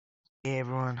Hey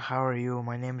everyone, how are you?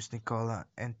 My name is Nicola,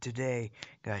 and today,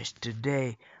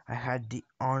 I had the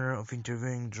honor of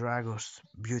interviewing Dragos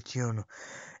Bution,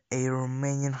 a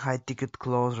Romanian high-ticket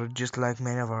closer just like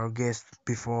many of our guests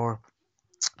before,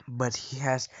 but he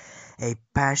has a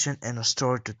passion and a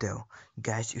story to tell.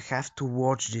 Guys, you have to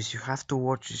watch this, you have to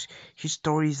watch this. His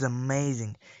story is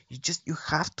amazing. You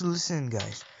have to listen,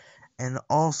 guys. And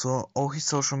also, all his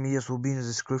social medias will be in the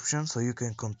description so you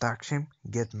can contact him,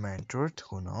 get mentored,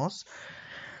 who knows.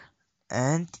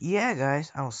 And yeah,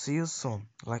 guys, I'll see you soon.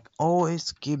 Like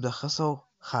always, keep the hustle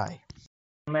high.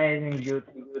 Amazing, dude.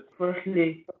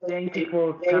 Firstly, thank you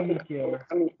for coming here.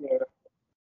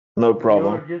 No You're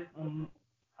problem. just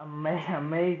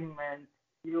amazing, man.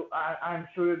 I'm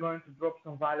sure you're going to drop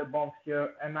some value bombs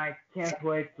here, and I can't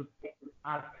wait to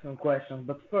ask some questions.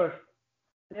 But first,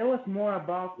 tell us more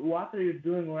about what are you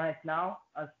doing right now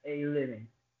as a living.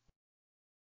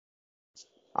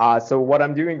 So what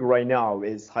I'm doing right now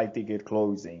is high ticket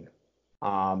closing.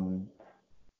 Um,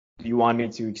 do you want me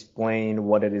to explain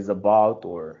what it is about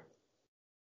or?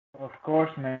 Of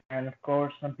course, man. Of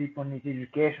course, some people need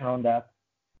education on that.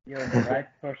 You're the right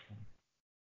person.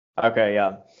 Okay,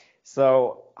 yeah.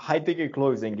 So high ticket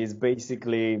closing is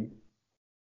basically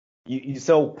you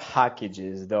sell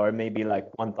packages that are maybe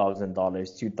like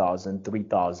 $1,000, 2,000,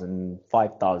 3,000,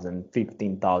 5,000,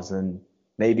 15,000,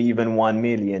 maybe even 1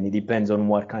 million. It depends on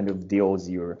what kind of deals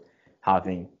you're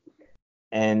having.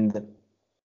 And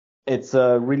it's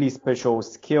a really special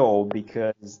skill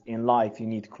because in life you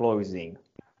need closing.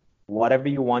 Whatever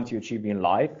you want to achieve in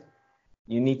life,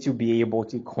 you need to be able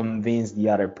to convince the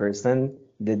other person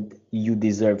that you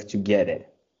deserve to get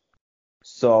it.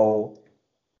 So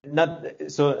not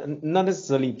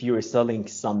necessarily if you're selling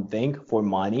something for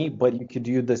money, but you could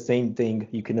do the same thing.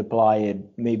 You can apply it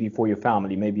maybe for your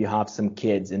family. Maybe you have some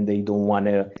kids and they don't want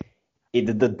to eat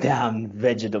the damn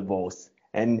vegetables.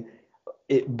 And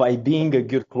by being a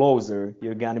good closer,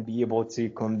 you're gonna be able to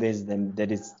convince them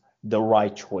that it's the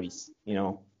right choice, you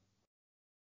know.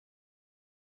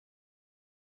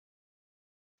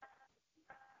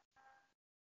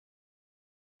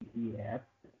 Yeah.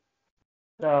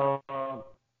 So,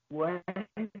 when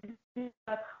did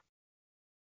that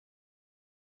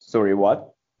Sorry,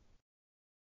 what?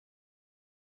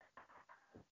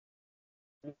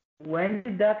 when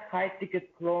did that high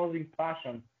ticket closing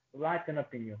passion lighten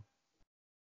up in you?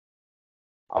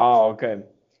 Oh, okay.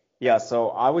 Yeah, so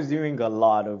I was doing a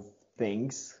lot of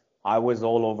things. I was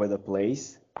all over the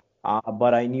place.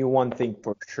 But I knew one thing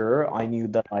for sure. I knew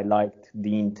that I liked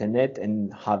the internet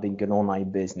and having an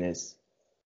online business.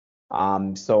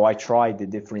 So I tried the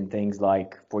different things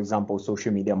like, for example,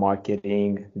 social media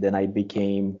marketing. Then I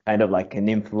became kind of like an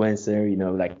influencer,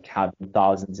 like having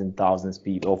thousands and thousands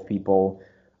of people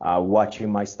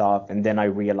watching my stuff. And then I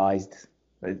realized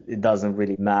it doesn't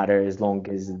really matter as long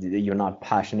as you're not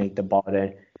passionate about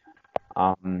it.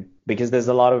 Because there's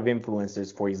a lot of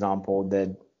influencers, for example,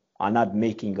 that are not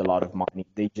making a lot of money.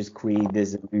 They just create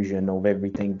this illusion of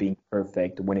everything being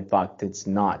perfect when in fact it's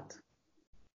not.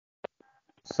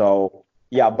 So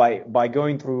yeah, by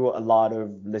going through a lot of,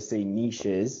 let's say,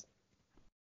 niches,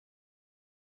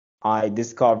 I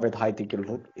discovered high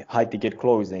ticket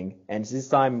closing. And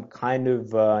since I'm kind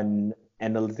of an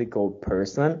analytical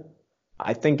person,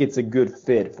 I think it's a good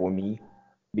fit for me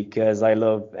because I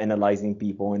love analyzing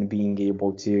people and being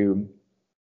able to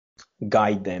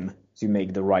guide them to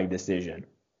make the right decision.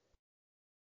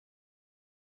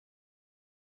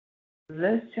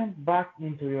 Let's jump back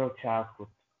into your childhood.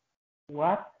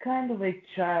 What kind of a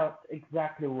child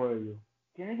exactly were you?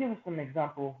 Can you give us some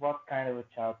example of what kind of a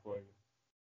child were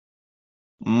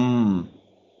you?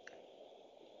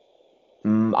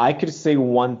 Mm. I could say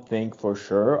one thing for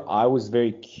sure. I was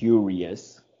very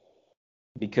curious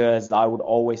because I would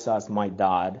always ask my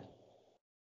dad,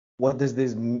 what does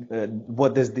this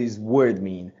word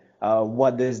mean?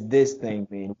 What does this thing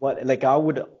mean? What like I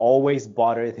would always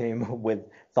bother him with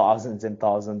thousands and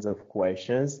thousands of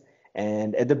questions.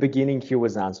 And at the beginning, he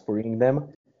was answering them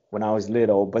when I was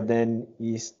little, but then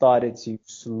he started to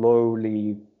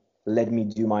slowly let me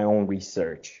do my own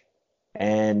research.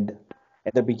 And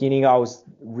at the beginning, I was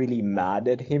really mad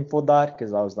at him for that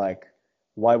because I was like,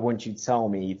 why won't you tell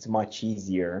me? It's much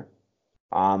easier.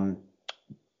 Um,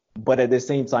 but at the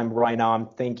same time, right now, I'm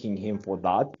thanking him for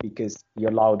that because he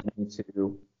allowed me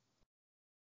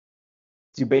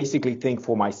to basically think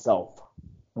for myself.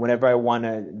 Whenever I want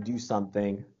to do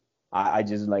something, I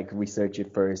just like research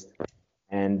it first.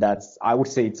 And I would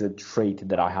say it's a trait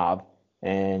that I have,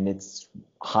 and it's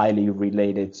highly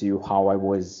related to how I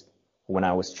was when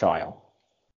I was child.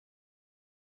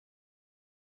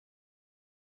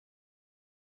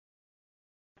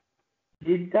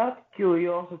 Did that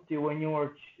curiosity when you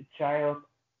were a child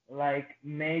like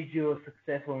made you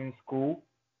successful in school?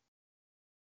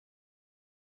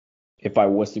 If I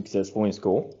was successful in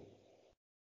school.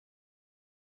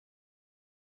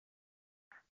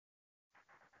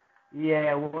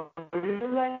 Yeah, were you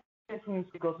like successful in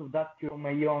school because of that from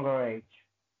a younger age?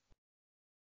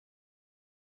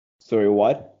 Sorry,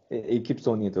 what? It keeps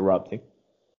on interrupting.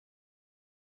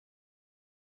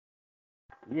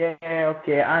 Yeah,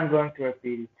 okay, I'm going to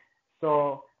repeat it.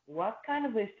 So, what kind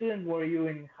of a student were you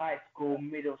in high school,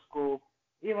 middle school,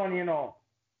 even,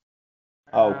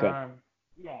 Oh, okay. um,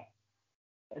 yeah.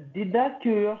 Did that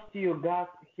curiosity you got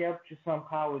help you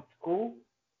somehow at school?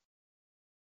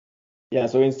 Yeah,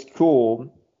 so in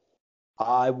school,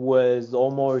 I was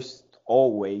almost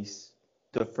always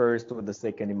the first or the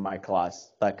second in my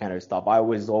class, that kind of stuff. I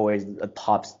was always a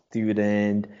top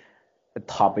student, a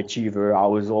top achiever. I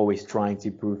was always trying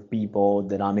to prove people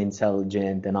that I'm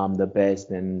intelligent and I'm the best.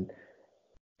 And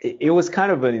it was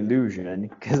kind of an illusion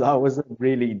because I wasn't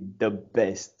really the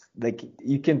best. Like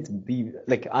you can't be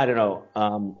like I don't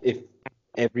know if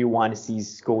everyone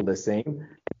sees school the same,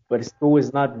 but school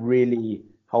is not really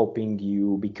helping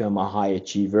you become a high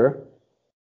achiever.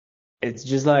 It's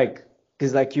just like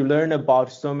because like you learn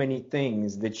about so many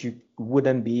things that you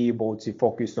wouldn't be able to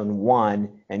focus on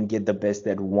one and get the best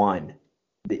at one.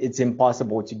 It's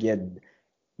impossible to get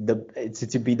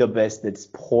to be the best at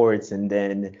sports and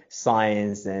then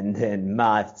science and then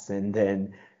maths and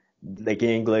then like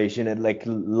English and then, like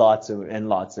lots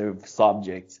of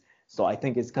subjects. So I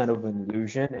think it's kind of an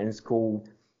illusion, and school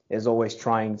is always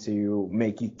trying to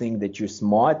make you think that you're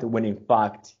smart when in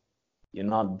fact you're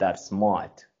not that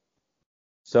smart.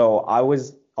 So I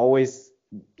was always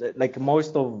like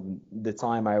most of the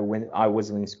time I was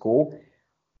in school,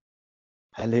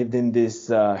 I lived in this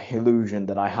illusion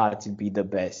that I had to be the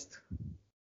best.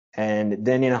 And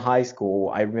then in high school,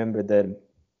 I remember that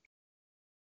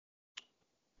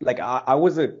like I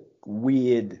was a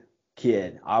weird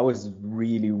kid. I was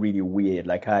really, really weird.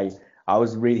 Like I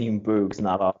was reading books,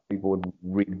 not a lot of people would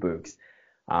read books.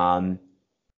 Um,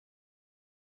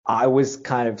 I was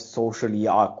kind of socially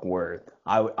awkward.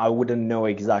 I wouldn't know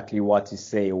exactly what to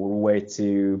say or where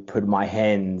to put my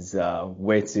hands,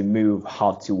 where to move,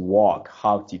 how to walk,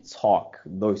 how to talk,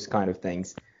 those kind of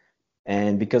things.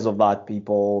 And because of that,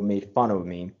 people made fun of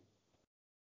me.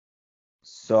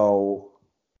 So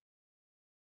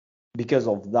because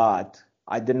of that,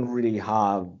 I didn't really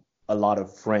have a lot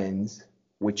of friends,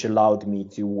 which allowed me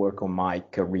to work on my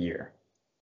career.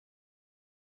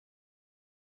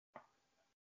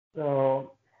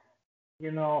 So,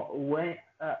 when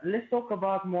let's talk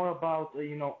about more about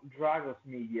Dragos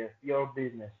Media, your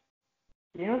business.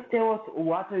 Can you tell us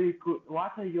what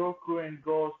are your current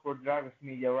goals for Dragos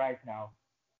Media right now?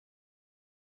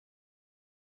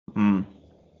 Mm.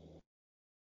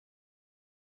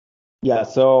 Yeah,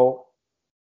 so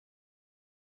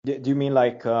do you mean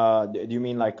like do you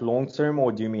mean like long term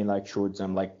or do you mean like short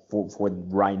term, like for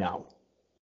right now?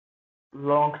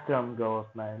 Long-term goals,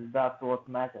 man. That's what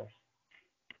matters.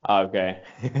 Okay.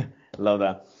 Love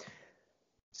that.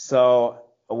 So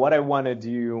what I want to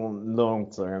do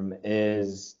long term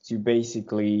is to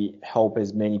basically help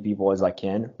as many people as I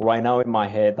can. Right now in my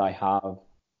head, I have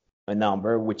a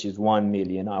number which is 1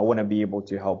 million. I want to be able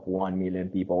to help 1 million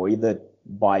people either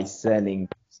by selling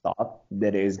stuff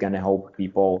that is going to help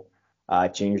people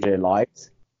change their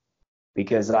lives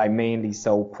because I mainly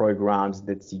sell programs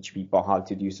that teach people how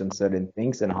to do some certain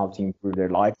things and how to improve their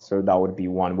lives. So that would be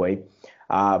one way.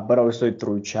 But also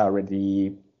through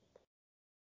charity.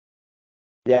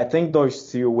 Yeah, I think those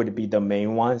two would be the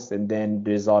main ones. And then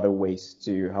there's other ways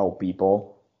to help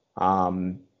people.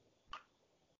 Um,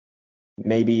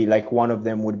 Maybe like one of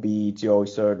them would be to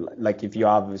also like if you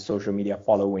have a social media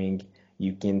following,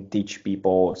 you can teach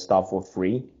people stuff for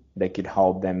free that could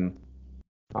help them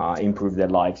improve their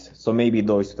lives. So maybe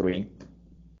those three.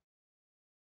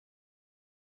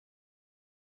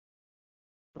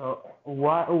 So,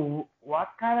 what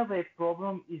kind of a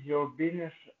problem is your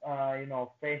business,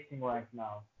 facing right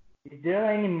now? Is there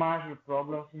any major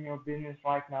problems in your business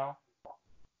right now?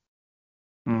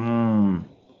 Mm,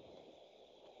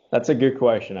 that's a good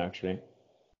question, actually.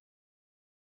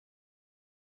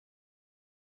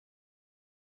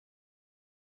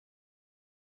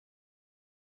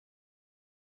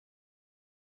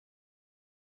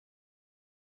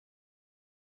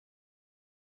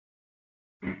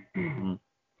 Mm.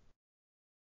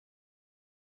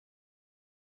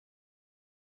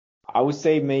 I would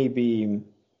say maybe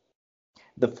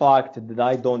the fact that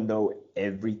I don't know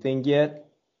everything yet.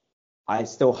 I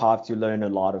still have to learn a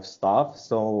lot of stuff.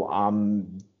 So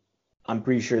I'm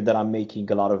pretty sure that I'm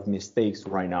making a lot of mistakes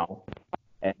right now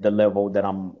at the level that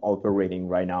I'm operating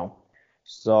right now.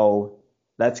 So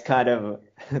that's kind of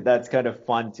that's kind of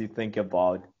fun to think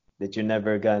about that you're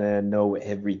never gonna know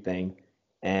everything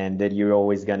and that you're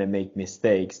always gonna make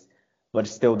mistakes. But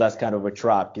still that's kind of a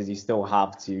trap because you still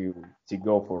have to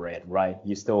go for it, right?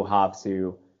 You still have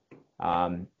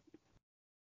um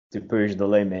to push the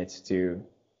limits to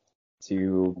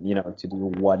do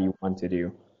what you want to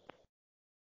do.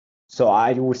 So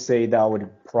I would say that would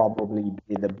probably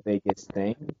be the biggest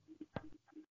thing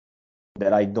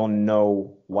that I don't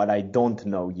know what I don't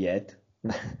know yet.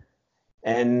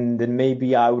 And then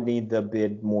maybe I would need a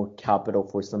bit more capital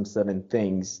for some certain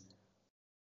things.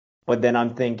 But then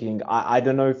I'm thinking, I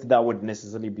don't know if that would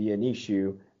necessarily be an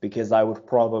issue because I would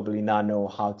probably not know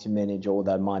how to manage all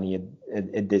that money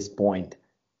at this point.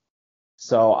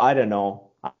 So I don't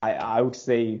know. I would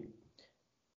say,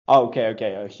 oh,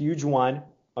 okay, a huge one.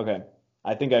 Okay,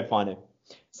 I think I found it.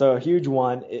 So a huge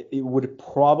one, it would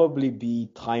probably be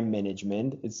time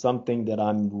management. It's something that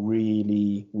I'm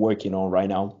really working on right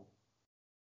now.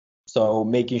 So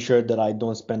making sure that I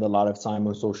don't spend a lot of time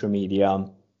on social media,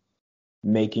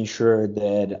 making sure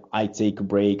that I take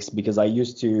breaks because I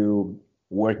used to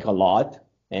work a lot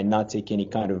and not take any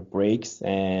kind of breaks,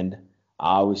 and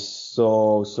I was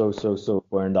so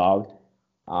burned out.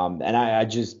 And I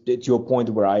just to a point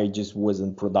where I just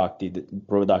wasn't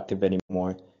productive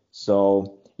anymore.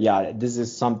 So yeah, this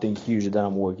is something huge that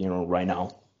I'm working on right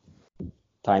now.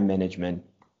 Time management.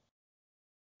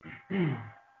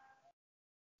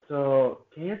 So,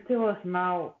 can you tell us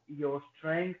now your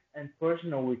strengths and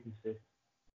personal weaknesses?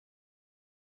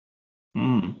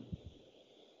 Hmm,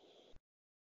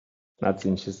 that's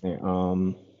interesting.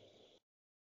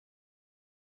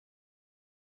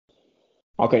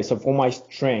 Okay, so for my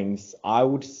strengths, I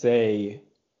would say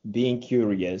being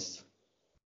curious.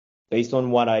 Based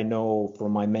on what I know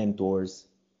from my mentors,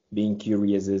 being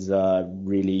curious is a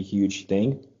really huge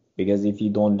thing because if you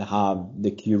don't have the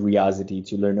curiosity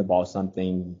to learn about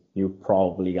something, you're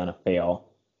probably gonna fail.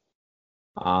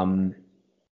 Um,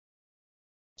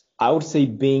 I would say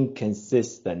being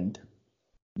consistent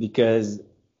because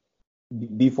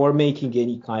before making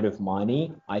any kind of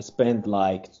money, I spent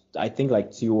like I think like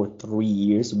 2 or 3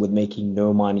 years with making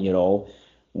no money at all,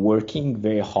 working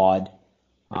very hard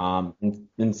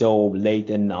until late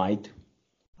at night,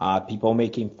 people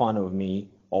making fun of me,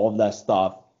 all of that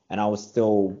stuff, and I was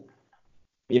still,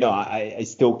 I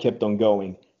still kept on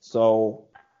going. So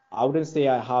I wouldn't say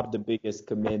I have the biggest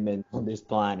commitment on this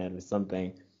planet or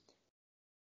something,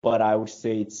 but I would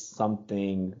say it's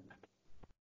something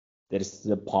that is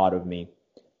a part of me.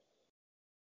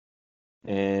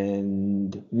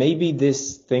 And maybe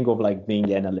this thing of like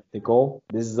being analytical,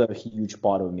 this is a huge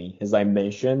part of me. As I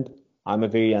mentioned, I'm a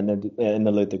very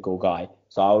analytical guy.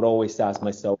 So I would always ask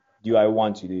myself, do I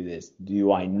want to do this?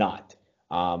 Do I not?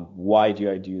 Why do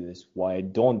I do this? Why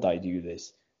don't I do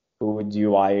this? Who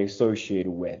do I associate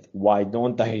with? Why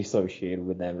don't I associate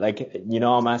with them? Like,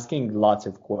 I'm asking lots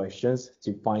of questions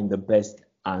to find the best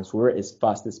answer as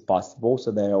fast as possible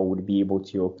so that I would be able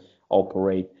to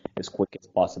operate as quick as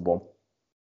possible.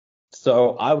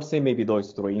 So I would say maybe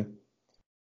those three.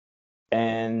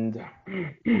 And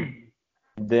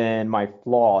then my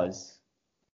flaws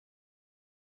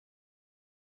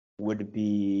would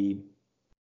be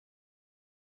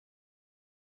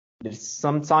that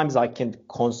sometimes I can't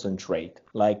concentrate.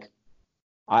 Like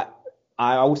I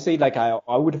I would say like I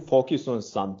would focus on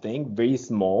something very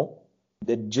small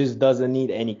that just doesn't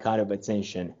need any kind of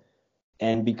attention.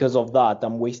 And because of that,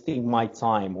 I'm wasting my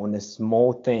time on a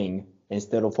small thing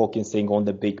instead of focusing on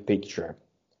the big picture.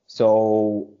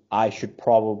 So I should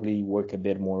probably work a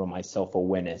bit more on my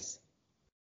self-awareness.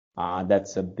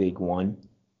 That's a big one.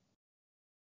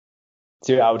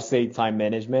 So I would say time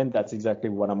management. That's exactly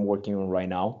what I'm working on right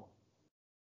now.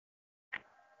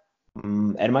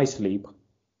 And my sleep.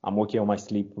 I'm working on my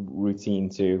sleep routine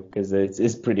too because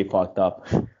it's pretty fucked up.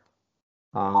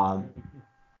 Um,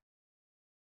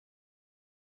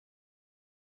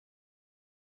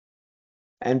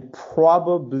 and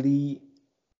probably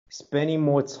spending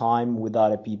more time with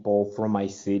other people from my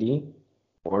city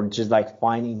or just like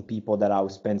finding people that I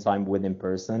would spend time with in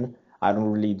person. I don't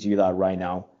really do that right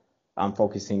now. I'm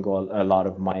focusing on a lot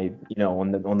of my,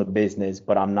 on the business,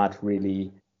 but I'm not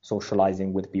really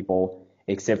socializing with people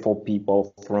except for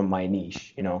people from my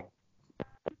niche.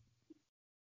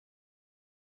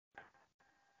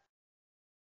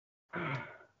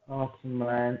 Awesome,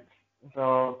 man.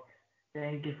 So,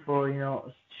 thank you for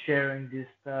sharing this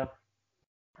stuff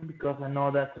because I know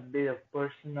that's a bit of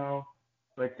personal,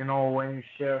 but when you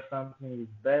share something,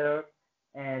 it's better.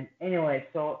 And anyway,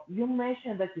 so you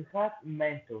mentioned that you have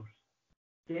mentors.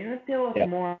 Can you tell us Yeah.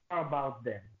 more about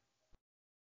them?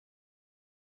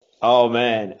 Oh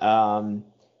man.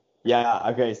 Yeah,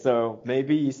 okay, so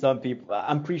maybe some people,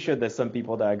 I'm pretty sure there's some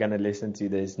people that are gonna listen to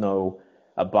this know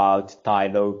about Ty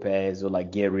Lopez or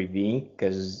like Gary Vee,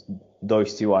 because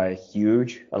those two are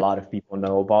huge. A lot of people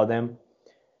know about them.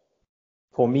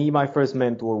 For me, my first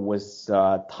mentor was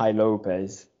Ty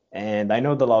Lopez, and I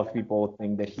know that a lot of people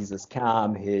think that he's a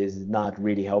scam, he's not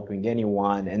really helping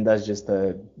anyone, and that's just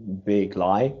a big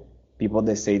lie. People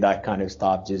that say that kind of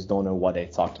stuff just don't know what they're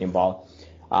talking about.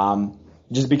 Um,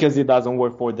 just because it doesn't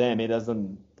work for them, it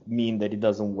doesn't mean that it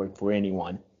doesn't work for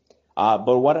anyone.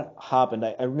 But what happened,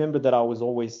 I remember that I was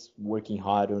always working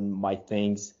hard on my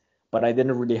things, but I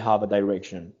didn't really have a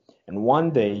direction. And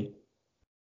one day,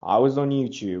 I was on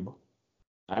YouTube.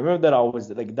 I remember that I was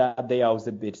like that day I was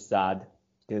a bit sad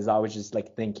because I was just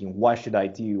like thinking, what should I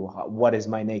do? What is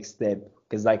my next step?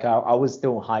 Because like I was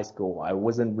still in high school. I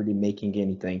wasn't really making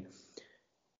anything.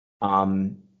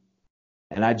 Um,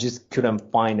 and I just couldn't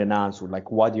find an answer.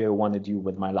 Like, what do I want to do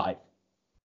with my life?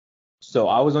 So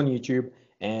I was on YouTube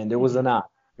and there was Mm-hmm. an ad.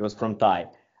 It was from Ty.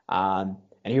 And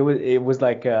it was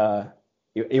like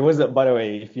it was by the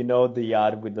way, if you know the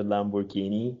ad with the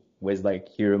Lamborghini, was like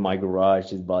here in my garage,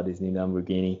 just bought this new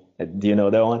Lamborghini. Do you know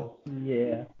that one?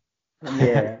 Yeah,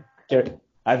 yeah. Okay.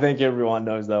 I think everyone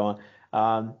knows that one.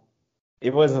 Um,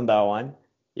 it wasn't that one.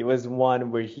 It was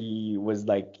one where he was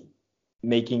like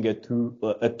making a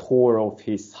tour of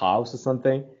his house or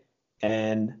something.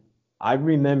 And I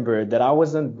remember that I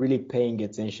wasn't really paying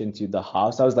attention to the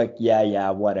house. I was like, yeah,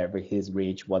 yeah, whatever. He's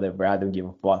rich, whatever. I don't give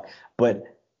a fuck. But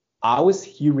I was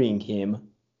hearing him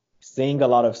saying a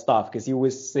lot of stuff because he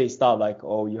would say stuff like,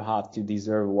 oh, you have to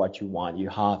deserve what you want. You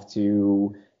have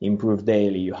to improve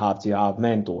daily. You have to have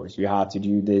mentors. You have to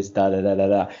do this, da, da, da, da,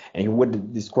 da. And he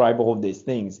would describe all of these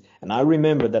things. And I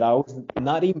remember that I was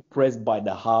not impressed by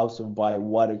the house or by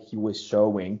what he was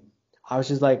showing. I was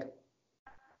just like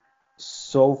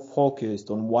so focused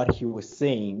on what he was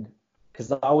saying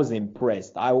because I was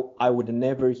impressed. I would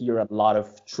never hear a lot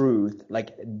of truth,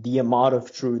 like the amount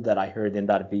of truth that I heard in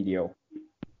that video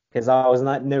because I was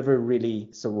not never really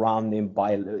surrounded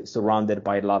by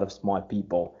a lot of smart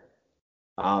people.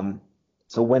 Um,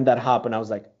 so when that happened, I was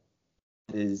like,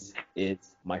 this is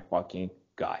my fucking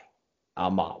guy.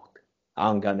 I'm out.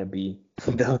 I'm gonna be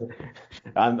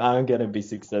I'm gonna be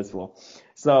successful.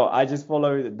 So I just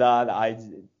followed that.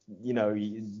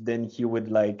 Then he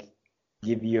would like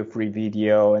give you a free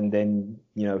video, and then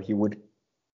he would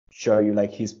show you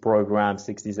like his program,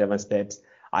 67 steps.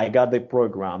 I got the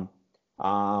program.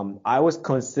 I was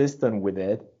consistent with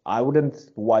it. I wouldn't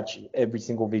watch every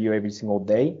single video every single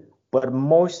day, but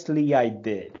mostly I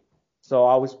did. So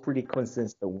I was pretty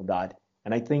consistent with that.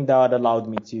 And I think that allowed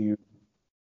me to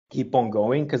keep on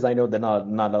going because I know that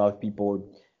not a lot of people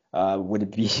would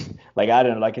be like, I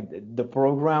don't know, like the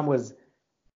program was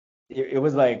it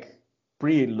was like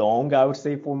pretty long, I would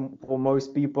say for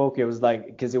most people. 'Cause it was like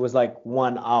because it was like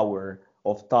 1 hour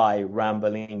of Thai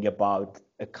rambling about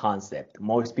a concept.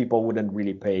 Most people wouldn't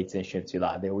really pay attention to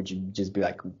that. They would just be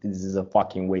like, "This is a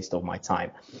fucking waste of my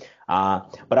time."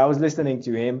 But I was listening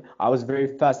to him. I was very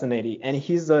fascinated, and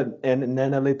he's an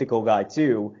analytical guy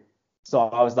too. So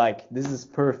I was like, "This is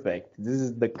perfect. This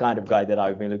is the kind of guy that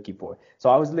I've been looking for." So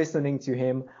I was listening to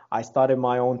him. I started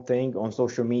my own thing on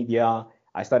social media.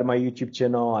 I started my YouTube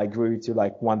channel. I grew to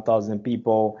like 1,000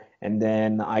 people, and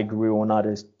then I grew on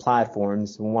other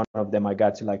platforms. One of them I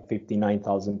got to like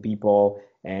 59,000 people,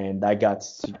 and I got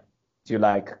to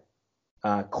like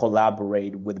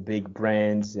collaborate with big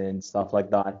brands and stuff like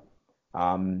that.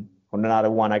 On another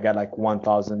one, I got like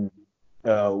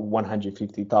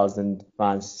 150,000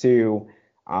 fans too.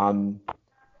 Um,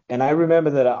 and I remember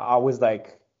that I was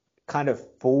like kind of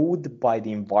fooled by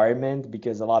the environment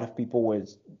because a lot of people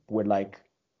were like,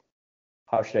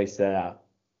 how should I say that?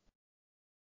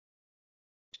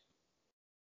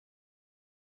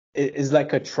 It's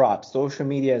like a trap. Social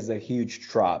media is a huge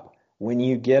trap. When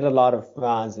you get a lot of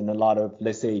fans and a lot of,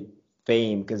 let's say,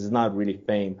 fame, because it's not really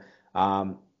fame,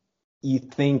 um, you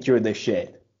think you're the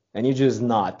shit. And you're just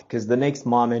not, because the next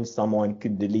moment someone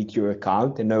could delete your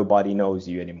account and nobody knows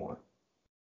you anymore.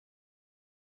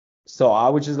 So I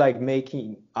was just like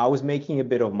I was making a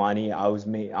bit of money. I was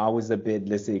a bit,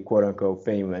 let's say, quote unquote,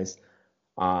 famous,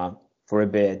 uh, for a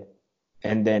bit,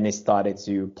 and then it started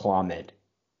to plummet.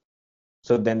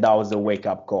 So then that was a wake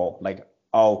up call. Like,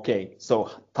 oh, okay,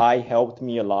 so Thai helped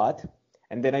me a lot.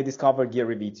 And then I discovered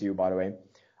Gary Vee too, by the way.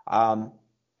 Um,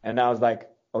 and I was like,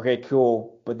 okay,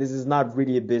 cool, but this is not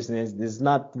really a business. This is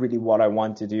not really what I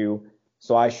want to do.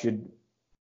 So I should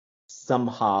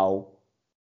somehow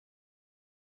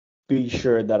be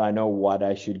sure that I know what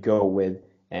I should go with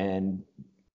and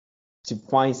to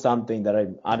find something that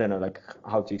I don't know like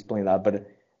how to explain that, but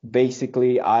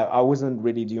basically I wasn't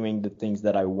really doing the things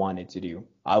that I wanted to do.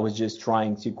 I was just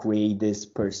trying to create this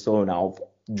persona of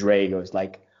Dragos,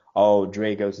 like, oh,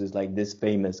 Dragos is like this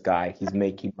famous guy, he's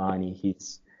making money,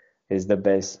 he's the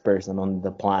best person on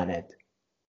the planet,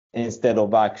 instead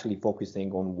of actually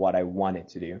focusing on what I wanted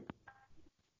to do.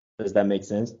 Does that make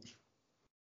sense?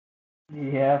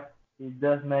 Yeah, it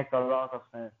does make a lot of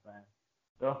sense, man.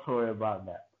 Don't worry about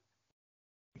that.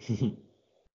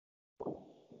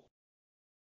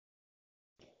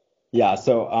 Yeah,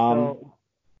 so So,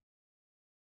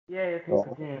 yeah, you can oh,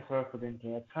 continue. Sorry for the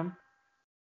interruption.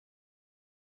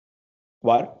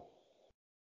 what?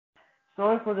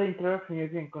 Sorry for the interruption. You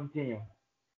can continue.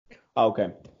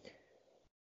 Okay.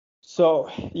 So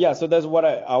yeah, so that's what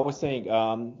I was saying.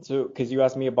 So because you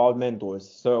asked me about mentors,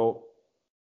 so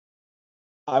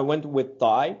I went with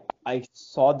Thai. I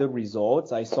saw the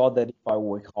results. I saw that if I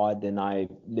work hard and I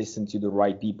listen to the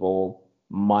right people,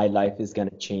 my life is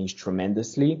gonna change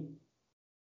tremendously.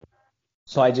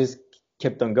 So I just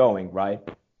kept on going, right?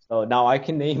 So now I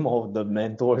can name all the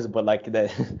mentors, but like that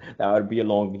that would be a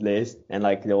long list, and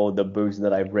like all the books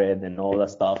that I've read and all that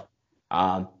stuff.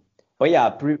 Um, but yeah,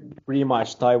 pretty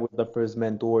much Ty was the first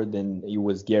mentor, then it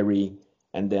was Gary,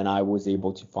 and then I was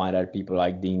able to find out people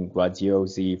like Dean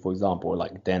Graziosi, for example,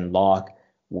 like Dan Locke.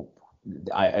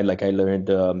 I learned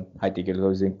high ticket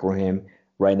closing for him.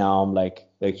 Right now, I'm like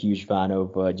a huge fan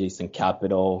of Jason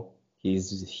Capital.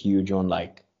 He's huge on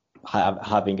like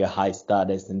having a high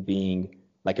status and being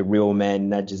like a real man,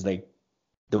 not just like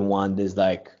the one that's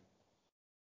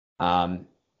um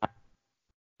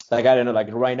like I don't know, like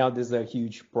right now there's a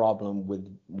huge problem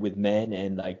with men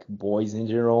and like boys in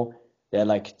general. They're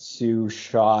like too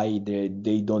shy.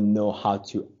 They don't know how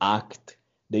to act.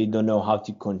 They don't know how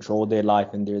to control their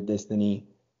life and their destiny,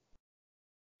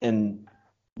 and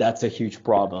that's a huge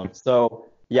problem. So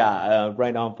yeah,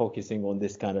 right now I'm focusing on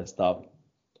this kind of stuff.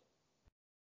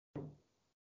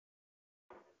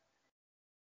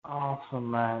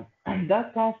 Awesome, man.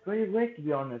 That sounds pretty great, to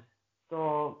be honest.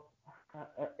 So,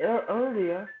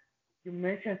 earlier you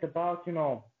mentioned about,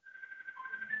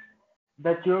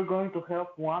 that you're going to help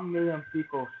 1 million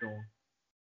people soon.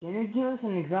 Can you give us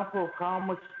an example of how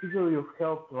much people you've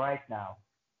helped right now?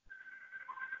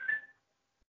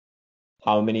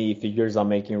 How many figures I'm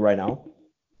making right now?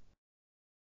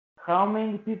 How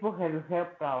many people have you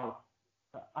helped out?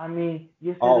 I mean,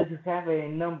 you said Oh, that you have a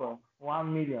number,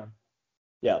 1 million.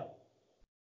 yeah.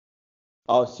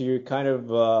 Oh, so you're kind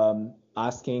of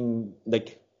asking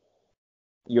like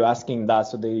you're asking that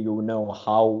so that you know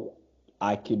how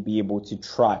I could be able to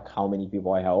track how many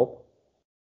people I help.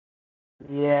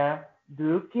 Yeah. Do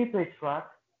you keep a track?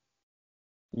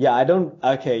 Yeah, I don't.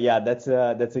 Okay, yeah, that's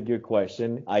a good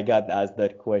question. I got asked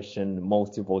that question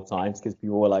multiple times because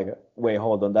people were like, "Wait,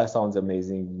 hold on, that sounds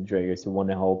amazing, Dragos. You want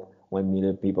to help 1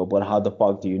 million people, but how the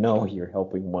fuck do you know you're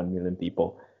helping 1 million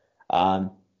people?"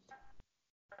 Um,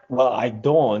 well, I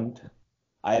don't.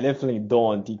 I definitely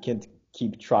don't. You can't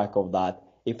keep track of that.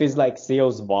 If it's like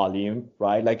sales volume,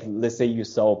 right? Like let's say you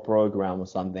sell a program or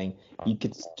something, you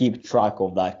could keep track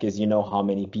of that because you know how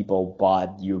many people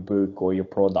bought your book or your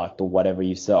product or whatever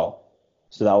you sell.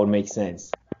 So that would make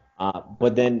sense.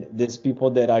 But then there's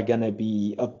people that are gonna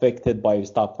be affected by your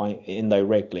stuff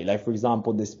indirectly. Like for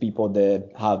example, there's people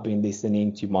that have been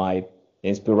listening to my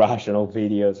inspirational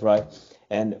videos, right?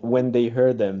 And when they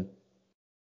heard them,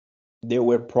 they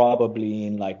were probably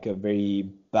in like a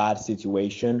very bad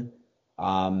situation.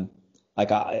 Um,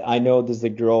 like I know there's a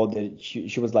girl that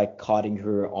she was like cutting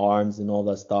her arms and all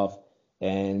that stuff,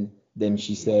 and then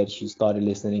she said she started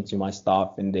listening to my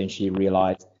stuff, and then she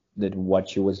realized that what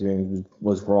she was doing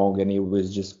was wrong, and it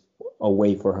was just a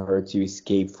way for her to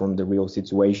escape from the real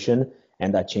situation,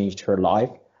 and that changed her life.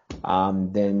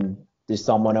 Then there's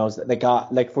someone else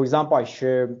like for example, I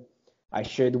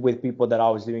shared with people that I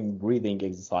was doing breathing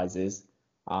exercises.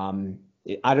 Um,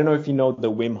 I don't know if you know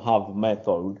the Wim Hof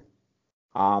method,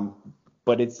 um,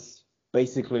 but it's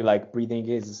basically like breathing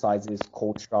exercises,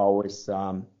 cold showers,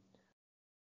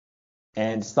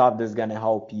 and stuff that's gonna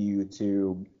help you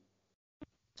to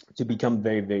become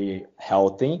very, very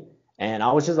healthy. And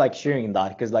I was just like sharing that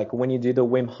because like when you do the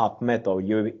Wim Hof method,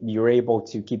 you're able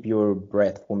to keep your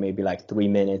breath for maybe like 3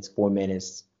 minutes, 4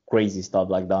 minutes, crazy stuff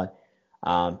like that.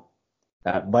 Um,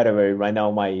 by the way, right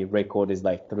now my record is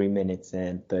like 3 minutes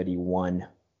and 31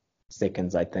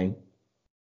 seconds, I think.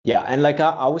 Yeah, and like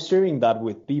I was sharing that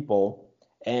with people,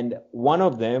 and one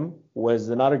of them was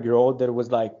another girl that was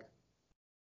like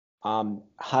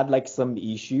had like some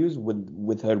issues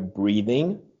with her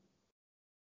breathing,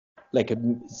 like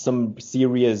some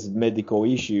serious medical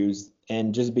issues,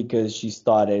 and just because she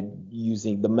started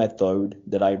using the method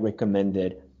that I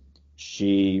recommended,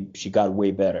 she got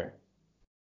way better.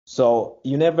 So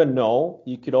you never know.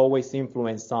 You could always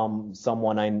influence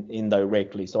someone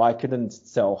indirectly. So I couldn't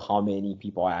tell how many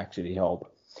people I actually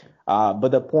help. But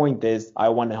the point is, I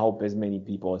want to help as many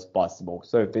people as possible.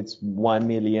 So if it's 1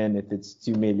 million, if it's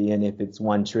 2 million, if it's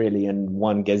 1 trillion,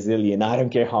 1 gazillion, I don't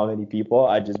care how many people.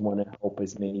 I just want to help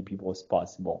as many people as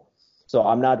possible. So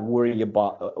I'm not worried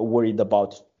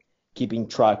about keeping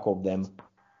track of them.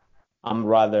 I'm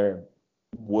rather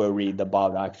worried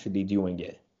about actually doing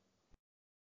it.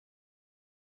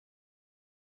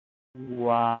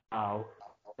 Wow,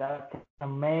 that's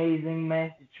amazing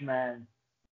message, man.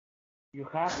 You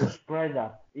have to spread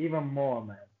that even more,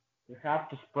 man. You have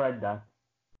to spread that.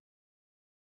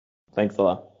 Thanks a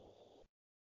lot.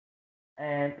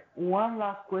 And one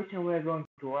last question, we're going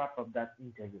to wrap up that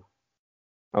interview.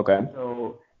 Okay.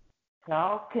 So,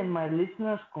 how can my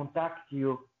listeners contact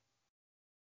you?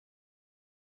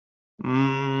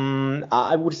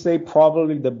 I would say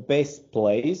probably the best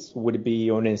place would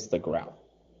be on Instagram.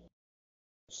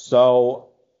 So,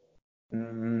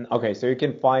 okay, so you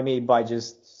can find me by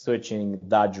just searching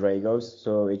that Dragos.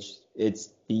 So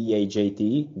it's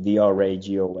DAJT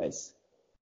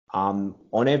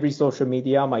on every social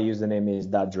media, my username is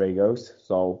that Dragos.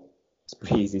 So it's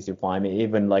pretty easy to find me.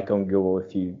 Even like on Google,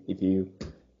 if you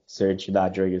search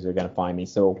that Dragos, you're gonna find me.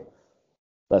 So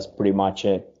that's pretty much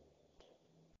it.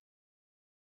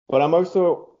 But I'm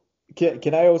also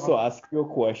can I also Oh, ask you a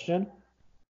question?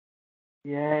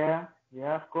 yeah,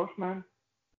 yeah, of course, man.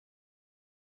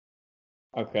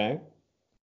 Okay.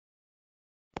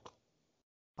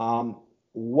 Um,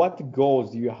 what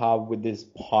goals do you have with this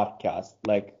podcast?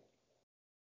 Like,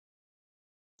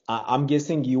 I'm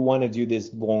guessing you want to do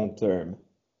this long term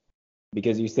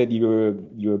because you said you're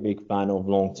a big fan of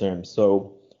long term.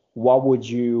 So, what would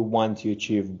you want to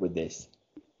achieve with this?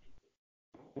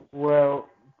 Well,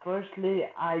 firstly,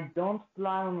 I don't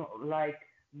plan on like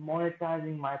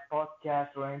monetizing my podcast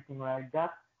or anything like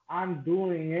that. I'm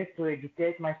doing it to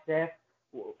educate myself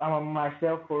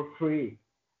for free,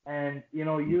 and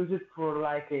use it for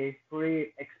like a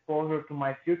free exposure to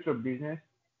my future business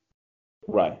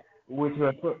Right. with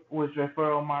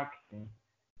referral marketing.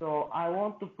 So I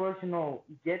want to first,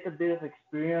 get a bit of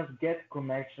experience, get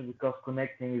connection because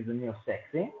connecting is the new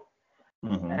sexy,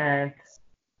 Hmm. and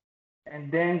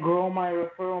then grow my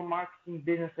referral marketing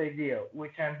business idea,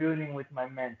 which I'm building with my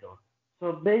mentor.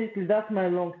 So basically, that's my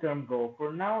long-term goal.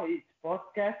 For now, it's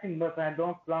podcasting, but I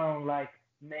don't plan on like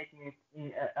making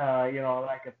it,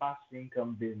 like a passive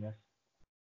income business.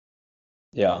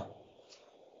 Yeah.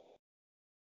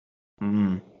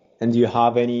 Mm. And do you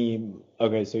have any?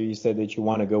 Okay, so you said that you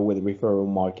want to go with referral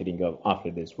marketing after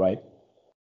this, right?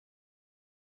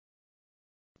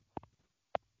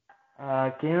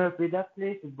 Can you repeat that,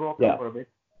 please? It broke up Yeah. for a bit.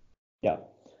 Yeah.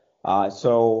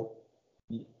 So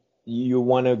y- you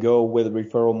want to go with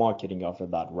referral marketing after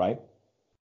that, right?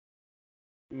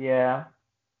 Yeah.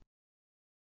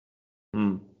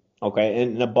 Hmm. Okay.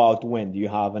 And about when? Do you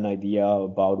have an idea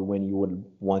about when you would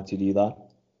want to do that?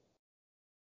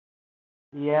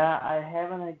 Yeah, I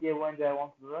have an idea when do I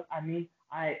want to do that. I mean,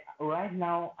 I right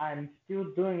now I'm still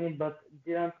doing it, but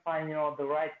didn't find the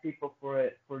right people for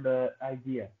it for the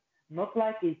idea. Not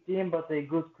like a team, but a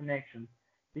good connection,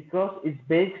 because it's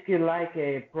basically like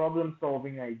a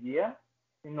problem-solving idea.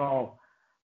 You know,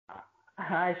 I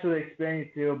I should explain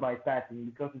it to you by typing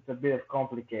because it's a bit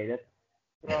complicated.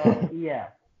 So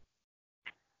yeah,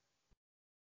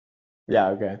 Yeah,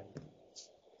 okay.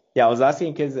 Yeah, I was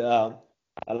asking because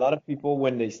a lot of people,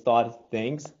 when they start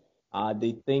things,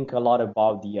 they think a lot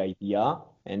about the idea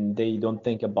and they don't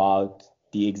think about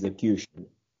the execution.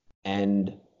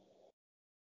 And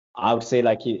I would say,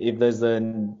 like, if there's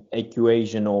an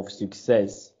equation of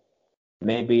success,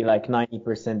 maybe like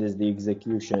 90% is the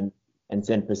execution and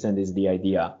 10% is the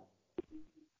idea.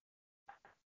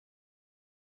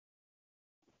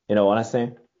 You know what I'm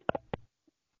saying?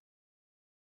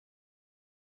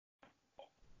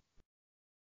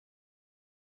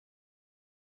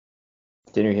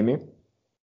 Can you hear me?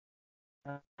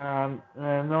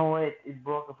 no wait, it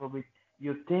broke up a bit.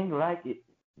 You think like it,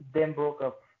 then broke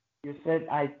up. You said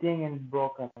I think and it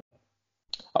broke up.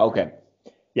 Okay.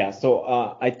 Yeah,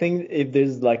 so I think if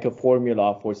there's like a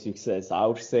formula for success, I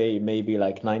would say maybe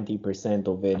like 90%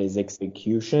 of it is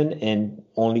execution and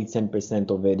only 10%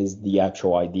 of it is the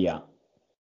actual idea.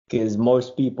 Because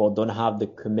most people don't have the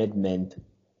commitment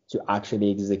to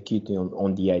actually execute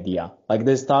on the idea. Like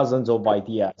there's thousands of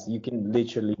ideas. You can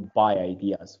literally buy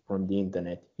ideas from the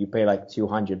internet. You pay like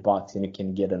 $200 and you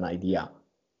can get an idea.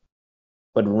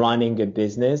 But running a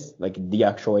business, like the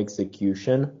actual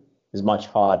execution, is much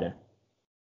harder.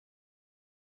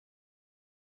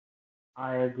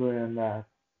 I agree on that.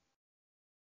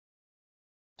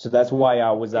 So that's why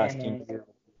I was Okay, asking man. you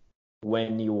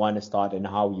when you want to start and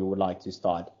how you would like to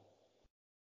start.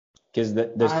 Because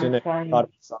the I'm sooner you trying. start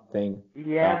something,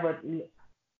 Yeah, but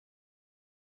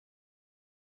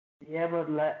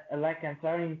like I'm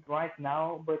starting right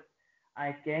now, but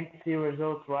I can't see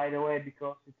results right away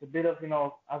because it's a bit of,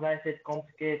 as I said,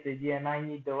 complicated. Yeah, and I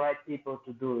need the right people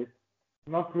to do it.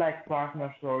 Not like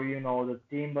partners or, the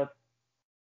team, but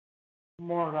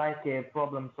more like a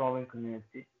problem-solving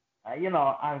community. I'm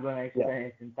gonna yeah.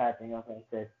 experience in typing, as I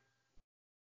said.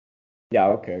 Yeah,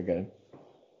 okay, good.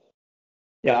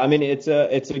 Yeah, I mean it's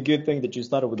a good thing that you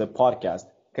started with a podcast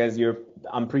because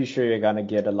I'm pretty sure you're gonna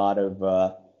get a lot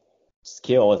of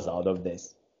skills out of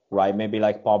this, right? Maybe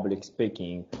like public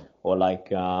speaking or like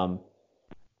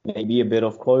maybe a bit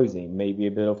of closing, maybe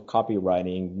a bit of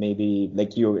copywriting, maybe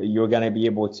like you're gonna be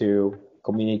able to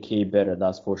communicate better,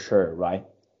 that's for sure, right?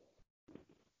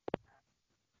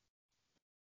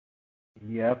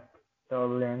 Yep,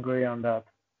 totally agree on that.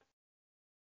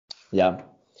 Yeah.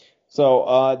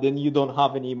 So then you don't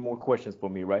have any more questions for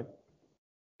me, right?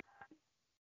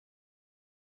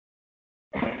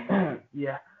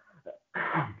 Yeah.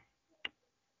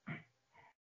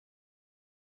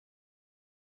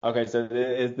 Okay, so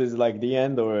is this like the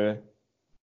end or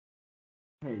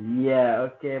Yeah,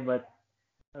 okay, but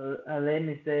let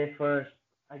me say first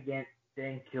again,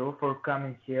 thank you for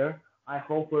coming here. I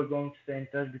hope we're going to stay in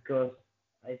touch because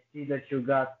I see that you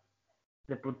got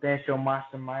the potential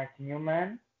mastermind in you,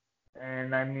 man.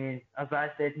 And I mean, as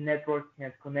I said, networking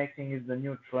and connecting is the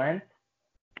new trend.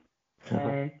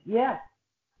 And yeah,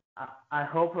 I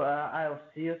hope I'll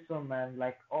see you soon, man.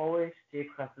 Like always, keep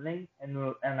hustling,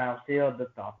 and I'll see you at the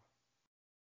top.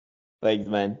 thanks,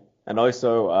 man. And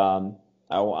also,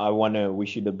 I want to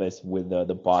wish you the best with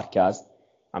the podcast.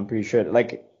 I'm pretty sure,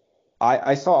 like,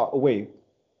 I saw, wait,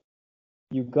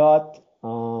 you got,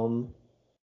 you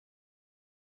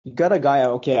got a guy,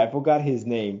 okay, I forgot his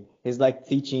name. He's like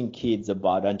teaching kids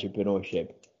about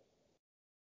entrepreneurship.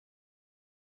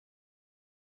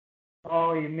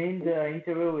 Oh, you mean the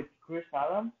interview with Chris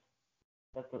Adams?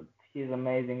 He's an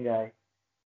amazing guy.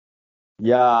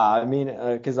 Yeah, I mean,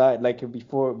 cause I like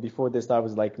before this, I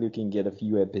was like looking at a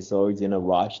few episodes in a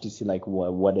rush to see like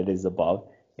what it is about,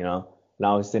 you know. And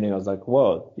I was sitting, I was like,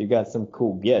 whoa, you got some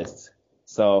cool guests.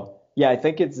 So yeah, I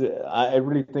think I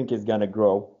really think it's gonna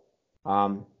grow,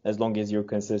 as long as you're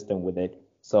consistent with it.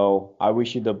 So I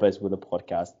wish you the best with the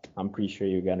podcast. I'm pretty sure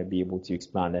you're gonna be able to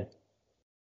expand it.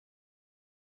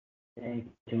 Thank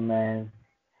you, man.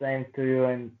 Same to you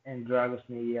and Dragos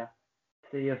Media.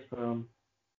 See you soon.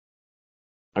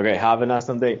 Okay, have a nice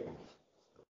day.